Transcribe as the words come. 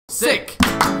sick,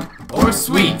 or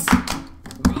sweet.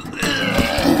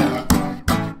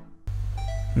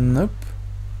 Nope.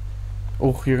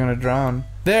 Oh, you're gonna drown.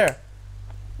 There!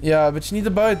 Yeah, but you need the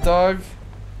boat, dog.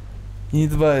 You need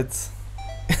the boat.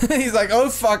 He's like, oh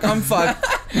fuck, I'm fucked.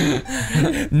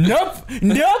 Nope!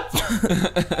 Nope!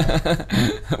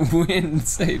 Wind,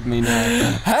 save me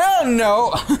now. Hell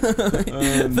no!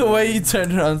 The way you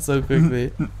turned around so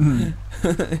quickly.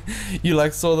 You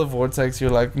like saw the vortex, you're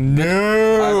like,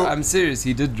 no! I'm serious,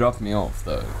 he did drop me off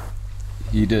though.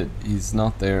 He did. He's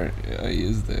not there. Yeah, he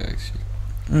is there actually.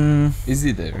 Is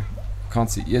he there? Can't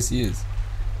see. Yes, he is.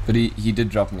 But he did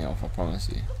drop me off, I promise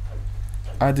you.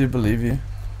 I do believe you.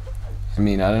 I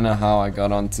mean, I don't know how I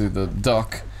got onto the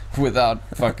dock without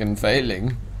fucking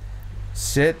failing.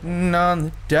 Sitting on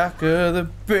the dock of the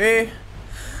bay,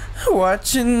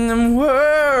 watching the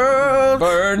world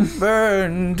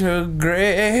burn to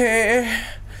grey.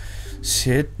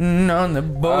 Sitting on the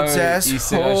boat's asshole. You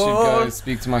said I should go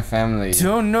speak to my family.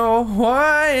 Don't know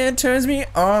why it turns me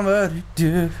on, but it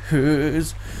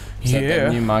does. Is that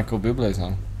that new Michael Bublé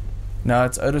song? No,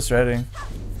 it's Otis Redding.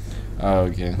 Oh,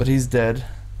 okay. But he's dead.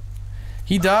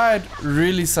 He died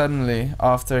really suddenly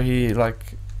after he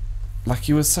like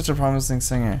he was such a promising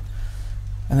singer,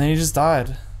 and then he just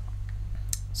died.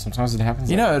 Sometimes it happens.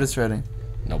 You know Otis Redding?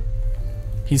 Nope.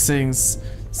 He sings,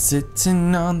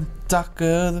 sitting on the dock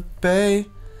of the bay,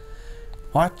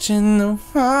 watching the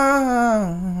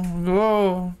world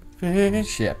go by.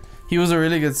 Shit. He was a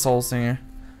really good soul singer,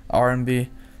 R&B,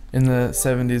 in the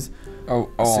 70s,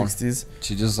 60s.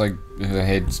 She just like her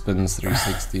head spins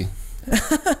 360.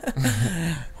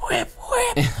 Whip,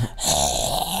 whip.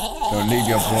 Don't leave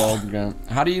your program.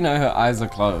 How do you know her eyes are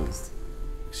closed?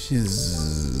 She's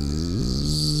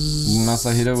Must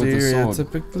I hit her with the sword?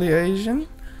 Stereotypically Asian.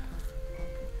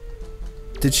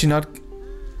 Did she not?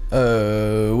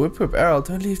 Whip, whip, Errol,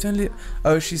 don't leave, don't leave.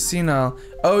 Oh, she's senile.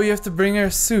 Oh, you have to bring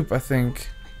her soup, I think.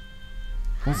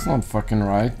 That's not fucking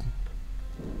right.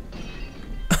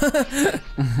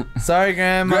 Sorry,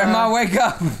 Grandma. Grandma, wake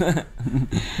up!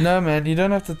 No, man, you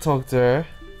don't have to talk to her.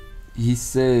 He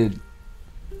said.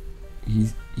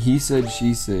 He said.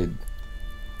 She said.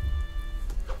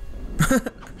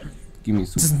 Give me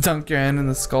soup. Just dunk your hand in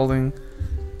the scalding.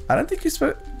 I don't think you're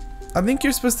supposed. I think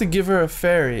you're supposed to give her a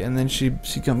fairy, and then she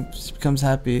becomes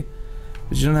happy.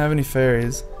 But you don't have any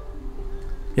fairies.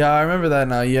 Yeah, I remember that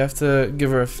now. You have to give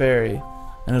her a fairy,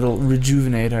 and it'll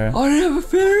rejuvenate her. I don't have a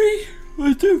fairy.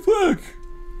 What the fuck?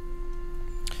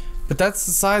 But that's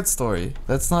the side story.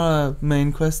 That's not a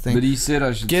main quest thing. But he said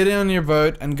I should get on your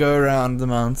boat and go around the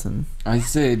mountain. I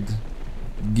said,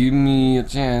 give me a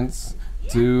chance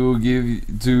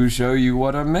to show you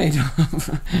what I'm made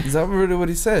of. Is that really what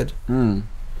he said? He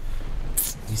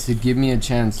said, give me a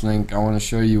chance, Link. I want to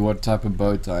show you what type of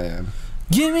boat I am.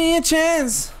 Give me a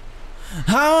chance.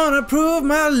 I want to prove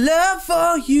my love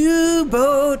for you,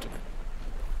 boat.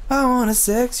 I want to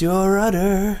sex your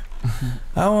rudder.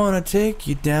 I want to take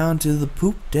you down to the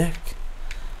poop deck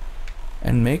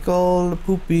and make all the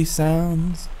poopy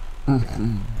sounds.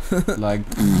 Like.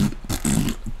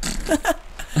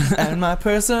 And my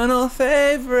personal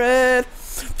favorite.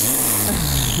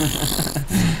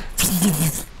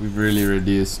 We've really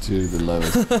reduced to the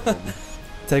lowest.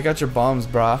 Take out your bombs,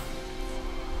 brah.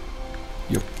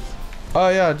 Yep. Oh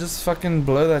yeah, just fucking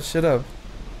blow that shit up.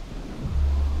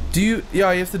 Do you?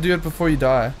 Yeah, you have to do it before you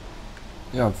die.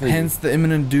 Yeah, hence the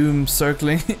imminent doom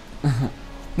circling.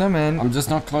 No, man. I'm just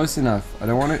not close enough. I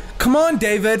don't want it. Come on,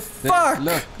 David. Fuck.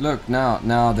 Look.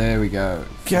 Now, there we go.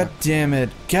 God damn it.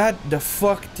 God the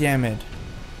fuck damn it.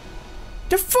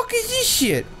 The fuck is this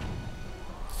shit?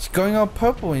 It's going all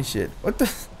purple and shit. What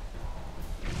the?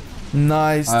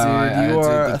 Nice, dude. You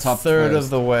are a third of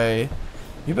the way.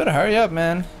 You better hurry up,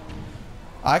 man.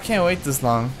 I can't wait this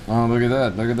long. Oh, look at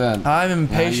that. Look at that. I'm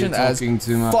impatient as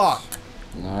too much. Fuck.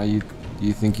 No,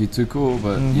 you think you're too cool,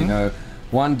 but you know,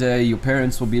 one day your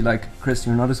parents will be like, Chris,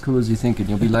 you're not as cool as you think, and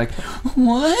you'll be like,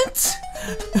 what?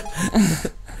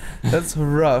 That's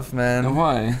rough, man.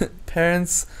 Why?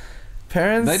 Parents.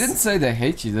 They didn't say they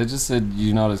hate you. They just said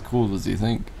you're not as cool as you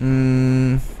think.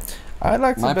 I'd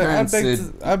like to.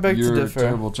 I beg to differ. You're a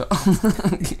terrible child.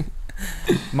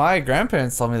 My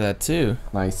grandparents told me that too.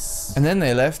 Nice. And then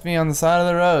they left me on the side of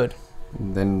the road.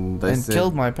 And then they said,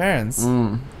 killed my parents.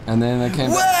 And then they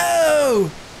came. Whoa!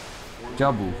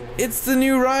 Jabbu. It's the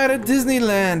new ride at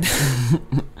Disneyland.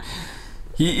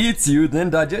 He eats you, then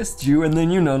digests you, and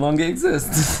then you no longer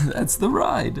exist. That's the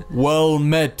ride. Well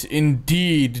met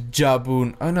indeed,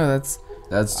 Jabun. Oh no, that's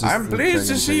just. I'm pleased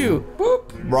to see you.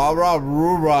 Boop. Rob,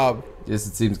 Rob. Yes,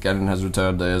 it seems Ganon has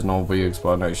returned. There is no big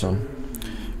explanation.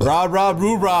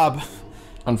 Rob.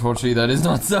 Unfortunately, that is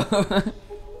not so.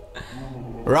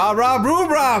 Rob, Rob, Roob,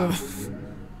 Rob!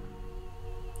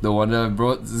 The one that I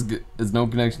brought is no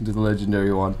connection to the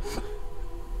legendary one.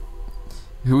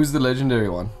 Who is the legendary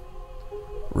one?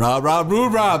 Rob, Rob,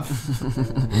 Roob, Rob!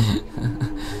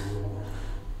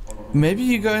 Maybe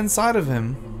you go inside of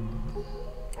him.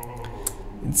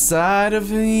 Inside of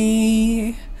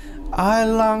me, I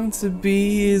long to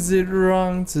be. Is it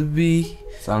wrong to be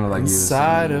Sounded like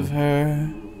inside of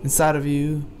her? Inside of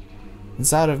you?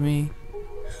 Inside of me?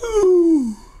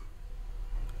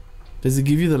 Does it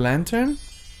give you the lantern?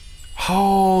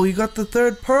 Oh, you got the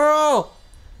third pearl!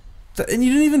 And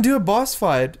you didn't even do a boss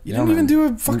fight. You didn't even do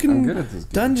a fucking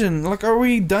dungeon. Like, are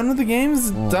we done with the game?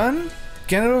 Is it done?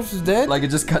 Ganondorf is dead? Like, it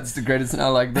just cuts to credits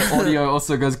now. Like, the audio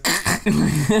also goes...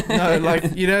 No,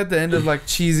 like, you know at the end of, like,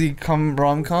 cheesy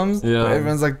rom-coms? Yeah. Where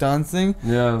everyone's, like, dancing?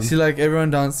 Yeah. You see, like,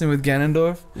 everyone dancing with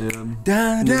Ganondorf? Yeah.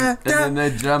 Da, da, And then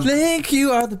they jump. Link,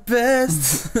 you are the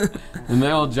best! And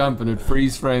they all jump and it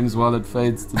freeze frames while it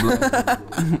fades to black.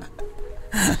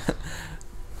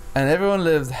 And everyone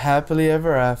lives happily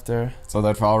ever after. So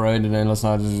that far reigned in endless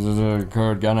night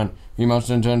occurred Ganon. He must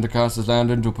intend to cast his land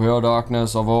into pure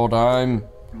darkness of all time.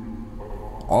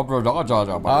 Rob,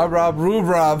 Roob,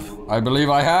 Rob. I believe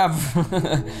I have.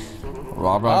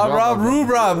 Rob, Roob,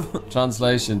 Rob.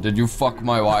 Translation: did you fuck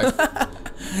my wife?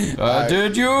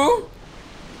 Did you?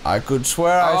 I could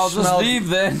swear I'll I just smelled... leave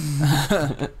then.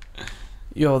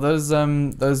 Yo,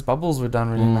 those bubbles were done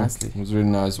really nicely. It was really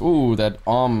nice. Ooh, that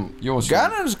arm.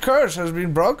 Ganon's curse has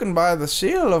been broken by the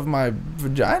seal of my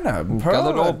vagina.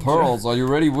 Gathered all pearls. Are you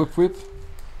ready, Whip Whip?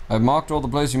 I've marked all the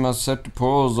places you must set the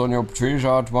pearls on your tree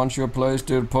chart. Once you have placed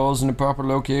the pearls in the proper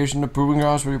location, the proving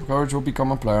grounds for your courage will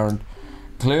become apparent.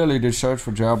 Clearly, the search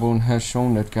for Jaboon has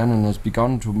shown that Ganon has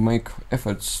begun to make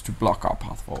efforts to block our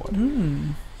path forward.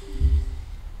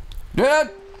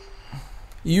 Dad!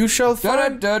 You shall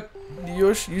find... Dad!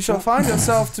 You shall find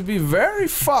yourself to be very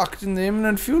fucked in the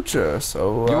imminent future.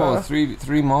 So Yo,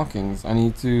 three markings. I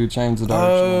need to change the direction.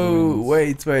 Oh,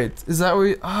 wait. Is that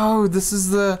what? Oh, this is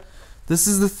the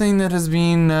thing that has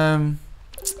been.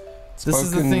 This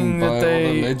is the thing that they.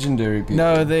 All the legendary people.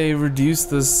 No, they reduced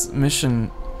this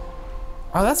mission.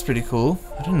 Oh, that's pretty cool.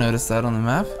 I didn't notice that on the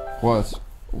map. What?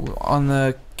 On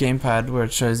the gamepad where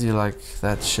it shows you like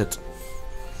that shit.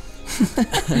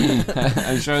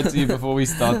 I showed it to you before we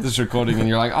start this recording and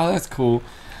you're like, oh, that's cool.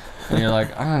 And you're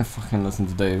like, I don't fucking listen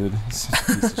to David. He's such a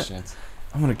piece of shit.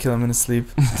 I'm gonna kill him in his sleep.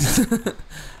 David,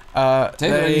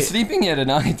 are you sleeping yet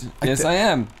tonight? Yes, I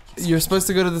am. You're supposed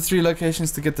to go to the 3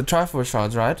 locations to get the Triforce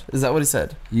shards, right? Is that what he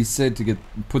said? He said to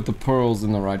put the pearls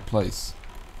in the right place.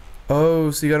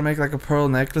 Oh, so you gotta make like a pearl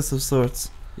necklace of sorts.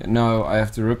 Yeah, no, I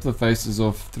have to rip the faces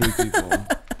off 3 people.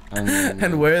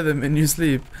 and wear them in your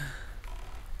sleep.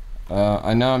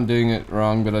 I know I'm doing it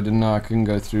wrong, but I didn't know I couldn't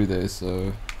go through there,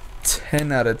 so...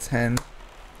 10 out of 10.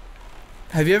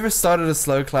 Have you ever started a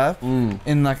slow clap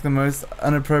in like the most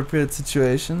inappropriate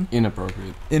situation?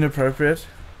 Inappropriate. Inappropriate?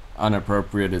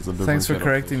 Inappropriate is a different... Thanks for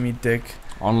correcting me, Dick.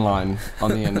 Online,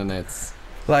 on the internet.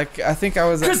 Like, I think I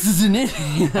was at... Chris is an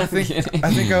idiot! I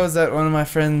think I was at one of my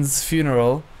friend's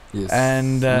funeral. Yes.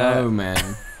 And, no,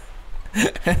 man.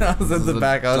 And I was at the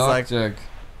back, I was like... Joke.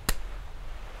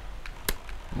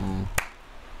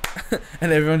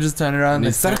 And everyone just turned around and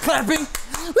they started clapping.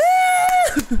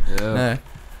 Woo! Yeah. No,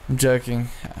 I'm joking.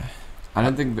 I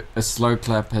don't think a slow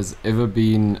clap has ever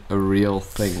been a real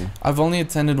thing. I've only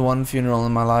attended one funeral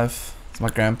in my life. It's my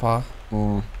grandpa.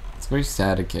 It's a very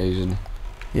sad occasion.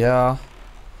 Yeah.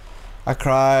 I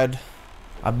cried.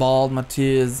 I bawled my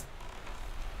tears.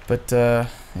 But,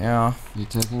 yeah. You're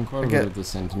taking quite a bit of the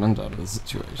sentiment out of the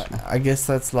situation. I guess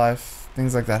that's life.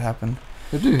 Things like that happen.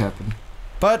 They do happen.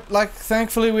 But, like,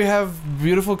 thankfully we have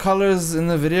beautiful colors in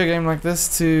the video game like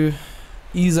this to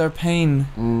ease our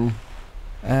pain.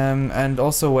 And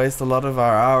also waste a lot of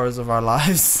our hours of our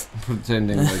lives.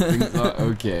 Pretending like things are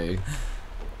okay.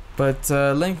 But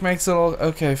Link makes it all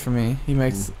okay for me. He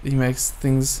makes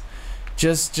things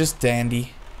just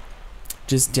dandy.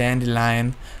 Just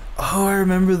dandelion. Oh, I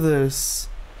remember this.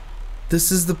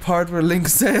 This is the part where Link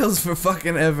sails for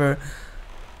fucking ever.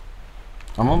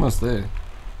 I'm almost there.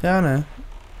 Yeah, I know.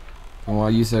 And why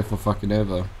you say for fucking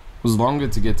ever? It was longer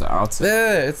to get to outside.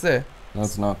 There, it's there. No,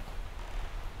 it's not.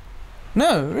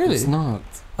 No, really? It's not.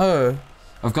 Oh.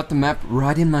 I've got the map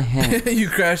right in my hand. You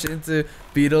crash into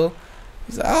Beetle.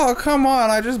 He's like, oh, come on,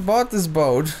 I just bought this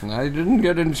boat. I didn't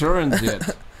get insurance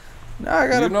yet. Now I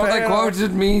gotta pay they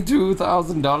quoted me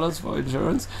 $2,000 for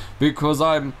insurance because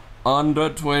I'm under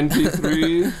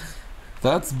 23.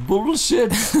 That's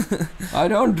bullshit. I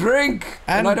don't drink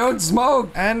and I don't smoke.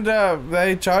 And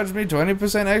they charged me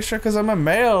 20% extra because I'm a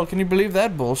male. Can you believe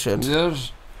that bullshit?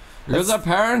 Yes. Because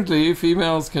apparently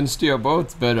females can steer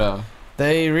boats better.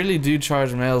 They really do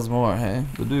charge males more, hey?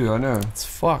 They do, I know. It's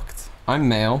fucked. I'm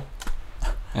male.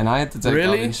 And I had to take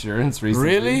out insurance recently.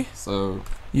 Really? So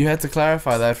you had to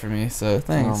clarify that for me, so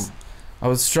thanks. I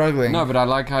was struggling. No, but I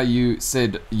like how you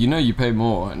said, you know you pay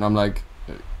more. And I'm like,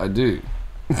 I do.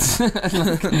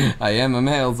 Like, I am a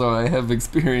male, so I have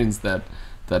experienced that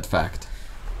fact.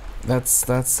 That's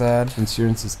sad.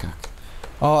 Insurance is cuck.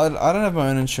 Oh, I don't have my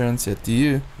own insurance yet. Do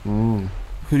you? Who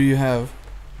do you have?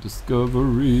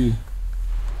 Discovery.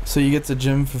 So you get the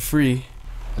gym for free.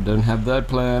 I don't have that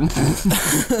plan.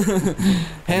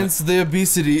 Hence the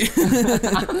obesity.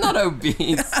 I'm not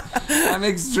obese. I'm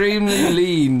extremely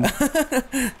lean.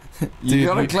 You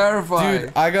gotta clarify.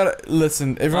 Dude, I gotta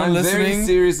listen. Everyone listening. I'm very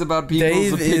serious about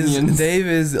people's opinions. Dave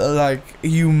is like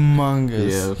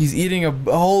humongous. Yeah. He's eating a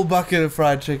whole bucket of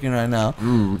fried chicken right now,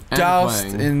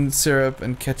 doused in syrup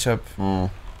and ketchup,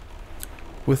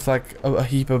 with like a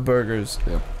heap of burgers.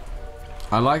 Yep.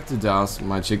 I like to douse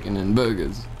my chicken in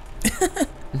burgers.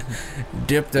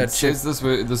 Dip that shit.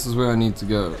 This is where I need to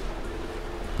go.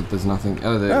 But there's nothing.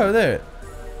 Oh, there. Oh, there.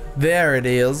 There it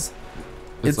is.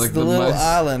 It's like the little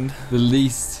island. The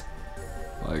least,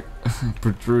 like,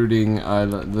 protruding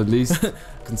island. The least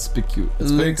conspicuous.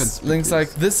 It's very conspicuous. Link's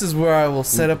like, this is where I will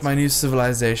set up my new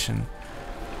civilization.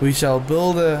 We shall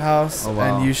build a house,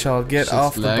 and you shall get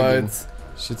off the boat.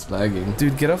 Shit's lagging.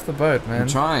 Dude, get off the boat, man. I'm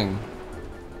trying.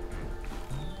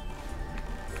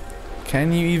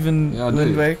 Can you even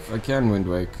wind wake? I can wind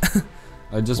wake.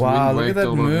 I just wow, wind look at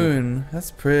that moon.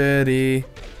 That's pretty.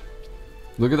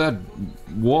 Look at that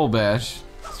wall bash.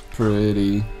 It's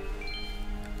pretty.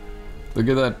 Look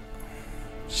at that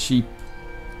sheep.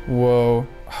 Whoa.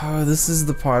 Oh, this is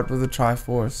the part with the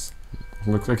Triforce.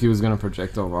 Looks like he was gonna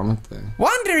projectile vomit there.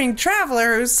 Wandering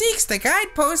traveler who seeks the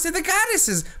guidepost of the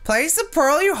goddesses, place the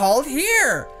pearl you hold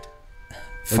here.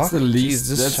 That's the least.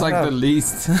 That's like the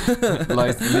least,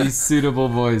 like the least suitable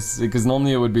voice. Because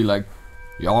normally it would be like,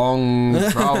 young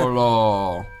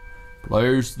traveler,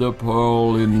 place the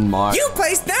pearl in my. You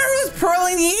placed Naruto's pearl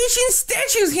in the ancient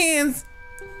statue's hands.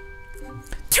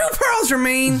 2 pearls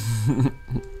remain.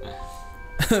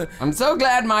 I'm so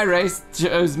glad my race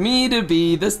chose me to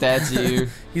be the statue.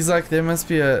 He's like, there must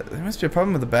be a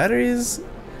problem with the batteries.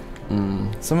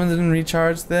 Someone didn't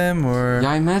recharge them, or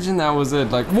yeah, I imagine that was it.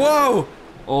 Like, whoa,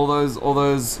 all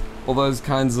those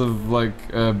kinds of like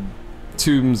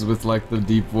tombs with like the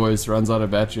deep voice runs out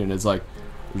of battery, and it's like,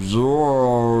 and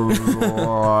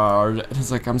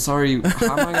it's like, I'm sorry,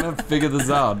 how am I gonna figure this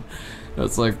out?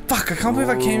 It's like, fuck, I can't believe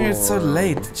I came here so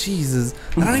late. Jesus,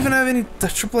 I don't even have any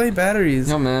AAA batteries.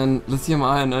 Yeah, man, lithium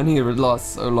ion only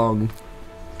lasts so long.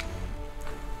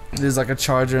 There's like a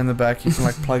charger in the back. You can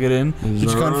like plug it in. But you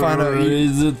can't find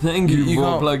a. Thank you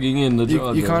for plugging in the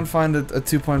charger. You can't find a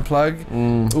 2-point plug.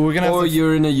 We're gonna. Or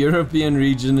you're in a European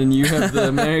region and you have the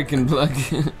American plug.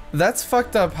 That's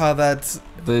fucked up. How that's.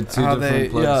 They're two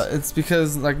different plugs. Yeah, it's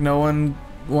because like no one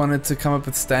wanted to come up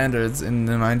with standards in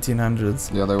the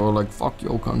 1900s. Yeah, they were like, fuck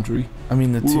your country. I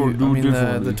mean the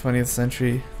 20th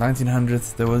century,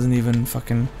 1900s. There wasn't even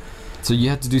fucking. So you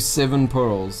had to do 7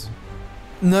 pearls.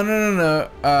 No.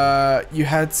 You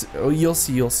had to. Oh, you'll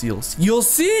see. You'll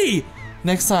see.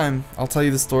 Next time, I'll tell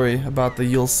you the story about the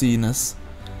you'll see-ness.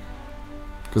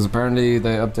 Because apparently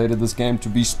they updated this game to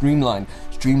be streamlined.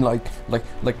 Streamlined, like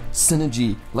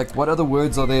synergy. Like, what other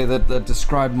words are there that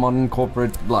describe modern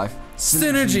corporate life?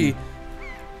 Synergy.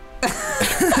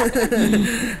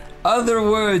 Other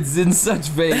words in such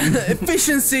vein.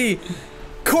 Efficiency.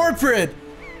 Corporate.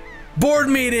 Board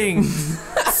meeting.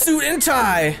 Suit and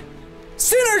tie.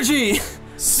 Synergy.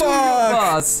 Fuck.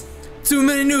 Boss. Too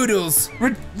many noodles.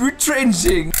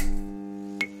 Retrenching.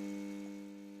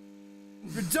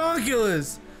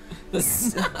 Redonkulous.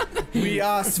 We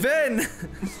are Sven.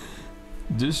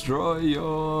 Destroy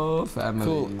your family.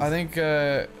 Cool. I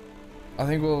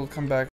think we'll come back.